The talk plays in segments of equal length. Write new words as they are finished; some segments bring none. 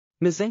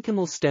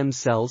Mesenchymal stem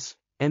cells,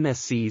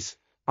 MSCs,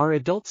 are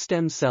adult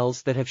stem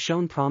cells that have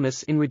shown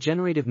promise in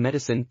regenerative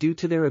medicine due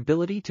to their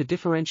ability to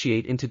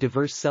differentiate into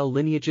diverse cell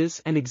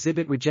lineages and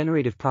exhibit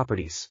regenerative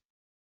properties.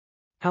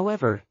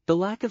 However, the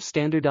lack of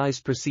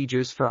standardized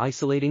procedures for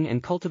isolating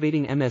and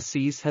cultivating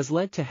MSCs has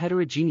led to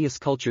heterogeneous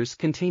cultures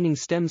containing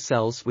stem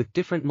cells with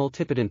different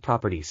multipotent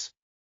properties.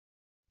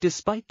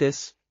 Despite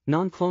this,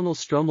 non-clonal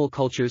stromal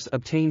cultures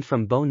obtained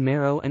from bone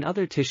marrow and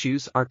other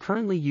tissues are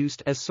currently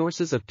used as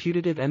sources of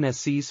putative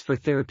MSCs for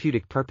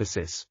therapeutic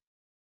purposes.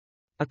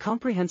 A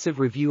comprehensive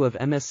review of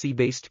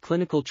MSC-based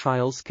clinical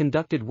trials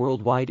conducted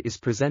worldwide is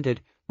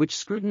presented, which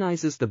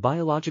scrutinizes the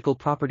biological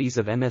properties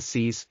of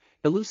MSCs,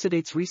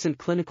 elucidates recent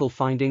clinical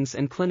findings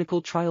and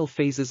clinical trial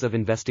phases of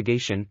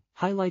investigation,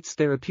 highlights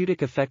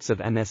therapeutic effects of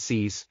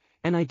MSCs,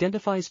 and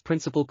identifies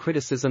principal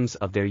criticisms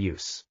of their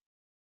use.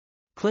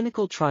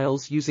 Clinical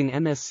trials using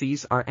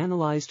MSCs are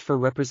analyzed for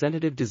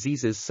representative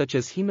diseases such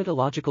as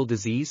hematological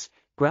disease,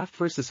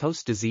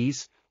 graft-versus-host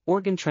disease,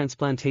 organ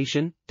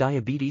transplantation,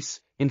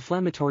 diabetes,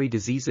 inflammatory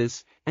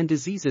diseases, and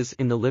diseases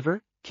in the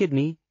liver,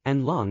 kidney,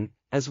 and lung,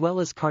 as well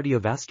as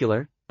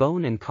cardiovascular,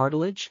 bone and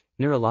cartilage,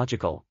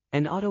 neurological,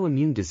 and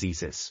autoimmune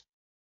diseases.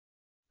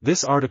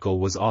 This article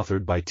was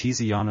authored by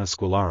Tiziana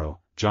Squillaro,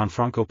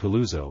 Gianfranco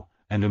Peluso,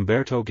 and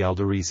Umberto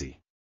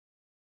Galderisi.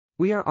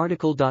 We are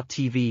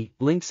RTCLTV,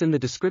 links in the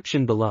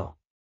description below.